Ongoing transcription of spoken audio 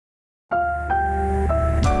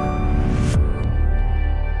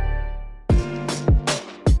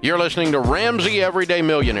You're listening to Ramsey Everyday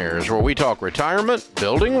Millionaires, where we talk retirement,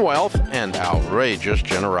 building wealth, and outrageous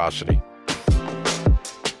generosity.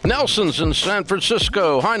 Nelson's in San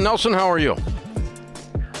Francisco. Hi, Nelson. How are you?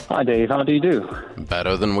 Hi, Dave. How do you do?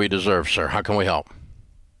 Better than we deserve, sir. How can we help?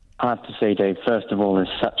 I have to say, Dave, first of all, it's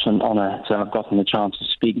such an honor to have gotten the chance to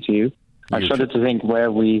speak to you. I shudder to think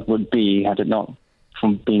where we would be had it not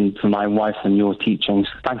been for my wife and your teachings.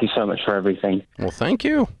 Thank you so much for everything. Well, thank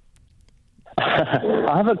you.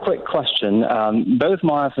 I have a quick question. Both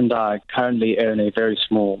my wife and I currently own a very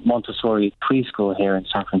small Montessori preschool here in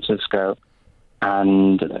San Francisco,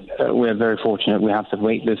 and we're very fortunate. We have the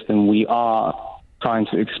wait list, and we are trying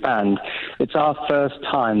to expand. It's our first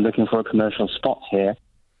time looking for a commercial spot here,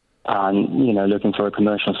 and, looking for a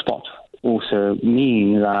commercial spot also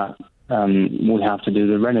means that we have to do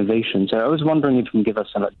the renovation. So I was wondering if you can give us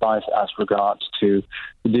some advice as regards to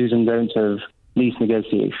the do's and don'ts of lease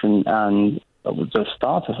negotiation, and the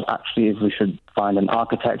start of actually if we should find an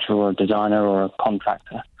architect or a designer or a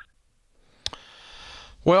contractor.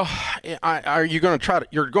 Well, are you going to try to?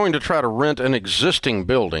 You're going to try to rent an existing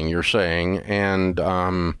building, you're saying, and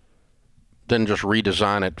then just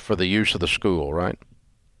redesign it for the use of the school, right?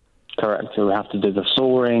 Correct. So we have to do the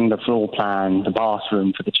flooring, the floor plan, the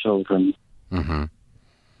bathroom for the children. Mm-hmm.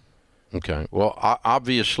 Okay. Well,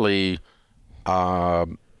 obviously,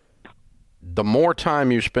 the more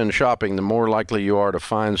time you spend shopping, the more likely you are to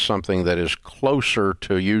find something that is closer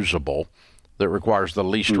to usable, that requires the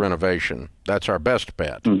least renovation. That's our best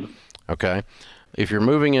bet. Okay? If you're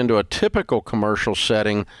moving into a typical commercial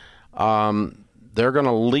setting, they're going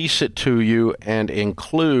to lease it to you and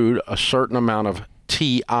include a certain amount of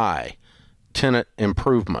TI, tenant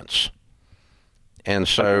improvements. And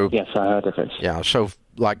so... Yes, I heard of it. Yeah, so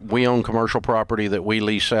like we own commercial property that we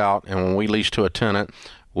lease out, and when we lease to a tenant,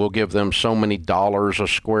 we'll give them so many dollars a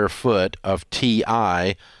square foot of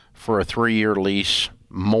TI for a 3-year lease,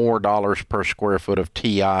 more dollars per square foot of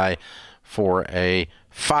TI for a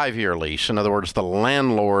 5-year lease. In other words, the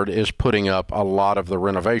landlord is putting up a lot of the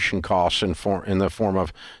renovation costs in the form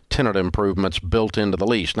of tenant improvements built into the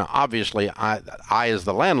lease. Now, obviously, I as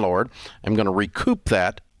the landlord, am going to recoup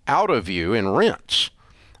that out of you in rents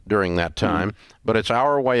during that time, but it's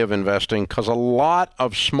our way of investing, because a lot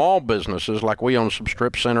of small businesses, like we own some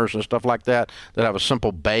strip centers and stuff like that have a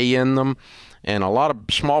simple bay in them, and a lot of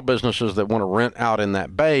small businesses that want to rent out in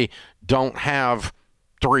that bay don't have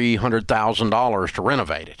 $300,000 to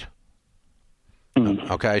renovate it.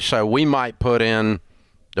 Okay, so we might put in,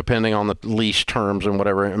 depending on the lease terms and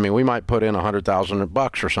whatever, we might put in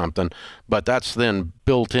 $100,000 or something, but that's then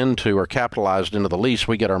built into or capitalized into the lease.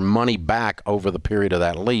 We get our money back over the period of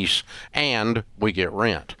that lease, and we get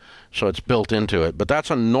rent. So it's built into it. But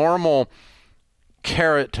that's a normal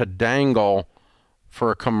carrot to dangle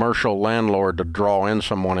for a commercial landlord to draw in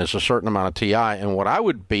someone, is a certain amount of TI. And what I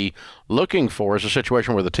would be looking for is a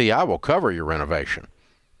situation where the TI will cover your renovation.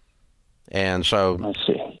 And so, I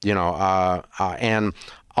see. And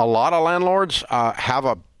a lot of landlords have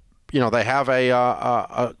a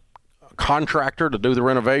contractor to do the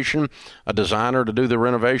renovation, a designer to do the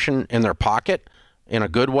renovation in their pocket in a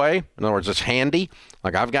good way. In other words, it's handy.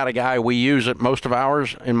 Like I've got a guy we use at most of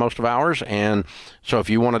ours. And so if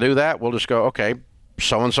you want to do that, we'll just go, okay,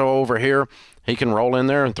 so-and-so over here, he can roll in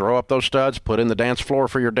there and throw up those studs, put in the dance floor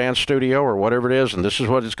for your dance studio or whatever it is, and this is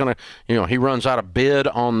what it's going to, he runs out of bid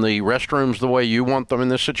on the restrooms the way you want them in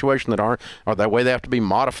this situation or that way they have to be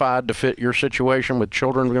modified to fit your situation with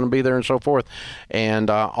children going to be there and so forth. And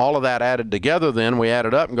all of that added together, then we add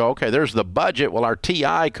it up and go, okay, there's the budget. Well, our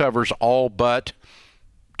TI covers all but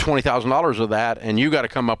 $20,000 of that, and you got to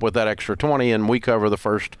come up with that extra 20, and we cover the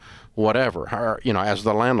first whatever, as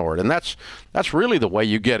the landlord. And that's really the way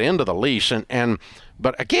you get into the lease.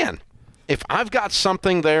 But again, if I've got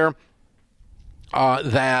something there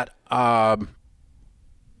okay,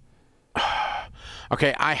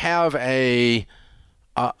 I have a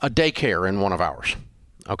daycare in one of ours,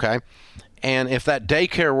 okay? And if that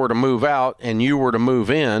daycare were to move out and you were to move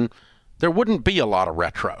in, there wouldn't be a lot of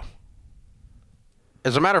retro.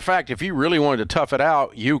 As a matter of fact, if you really wanted to tough it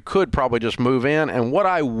out, you could probably just move in, and what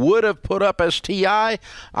I would have put up as TI, I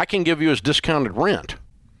can give you as discounted rent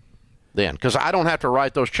then, because I don't have to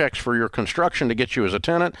write those checks for your construction to get you as a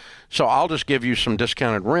tenant, so I'll just give you some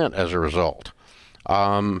discounted rent as a result.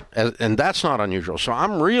 And that's not unusual. So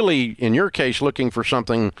I'm really, in your case, looking for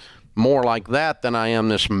something more like that than I am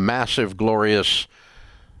this massive, glorious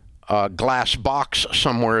glass box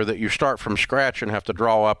somewhere that you start from scratch and have to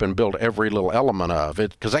draw up and build every little element of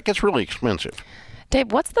it, because that gets really expensive.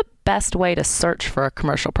 Dave, what's the best way to search for a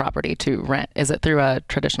commercial property to rent? Is it through a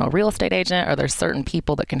traditional real estate agent? Are there certain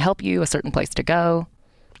people that can help you, a certain place to go?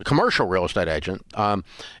 commercial real estate agent.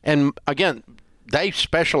 And again, they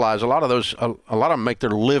specialize. A lot of them make their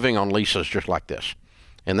living on leases just like this,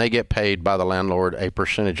 and they get paid by the landlord a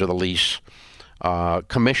percentage of the lease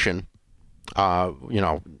commission.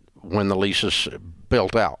 When the lease is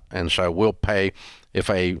built out, and so we'll pay if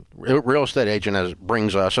a real estate agent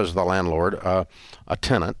brings us as the landlord a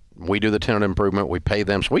tenant. We do the tenant improvement. We pay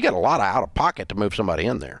them, so we get a lot of out of pocket to move somebody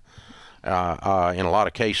in there in a lot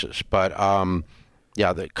of cases. But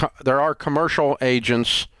there are commercial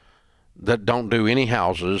agents that don't do any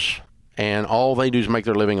houses, and all they do is make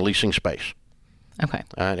their living leasing space. Okay.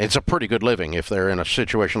 And it's a pretty good living if they're in a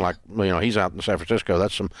situation like, he's out in San Francisco.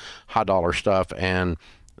 That's some high dollar stuff. And,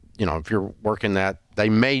 if you're working that, they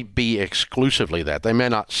may be exclusively that. They may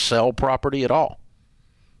not sell property at all.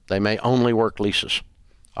 They may only work leases.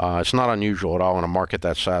 It's not unusual at all in a market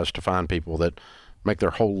that size to find people that make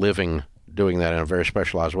their whole living doing that in a very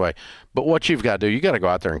specialized way. But what you've got to do, you got to go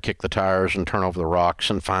out there and kick the tires and turn over the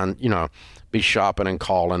rocks and find, be shopping and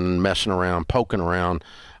calling and messing around, poking around,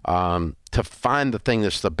 to find the thing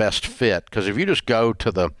that's the best fit. Because if you just go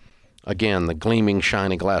to the gleaming,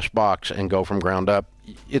 shiny glass box and go from ground up,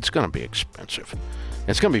 it's going to be expensive.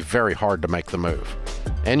 It's going to be very hard to make the move.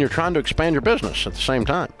 And you're trying to expand your business at the same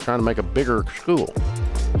time, trying to make a bigger school.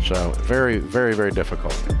 So very, very, very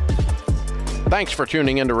difficult. Thanks for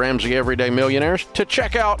tuning in to Ramsey Everyday Millionaires. To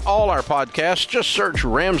check out all our podcasts, just search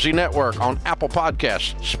Ramsey Network on Apple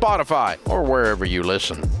Podcasts, Spotify, or wherever you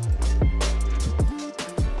listen.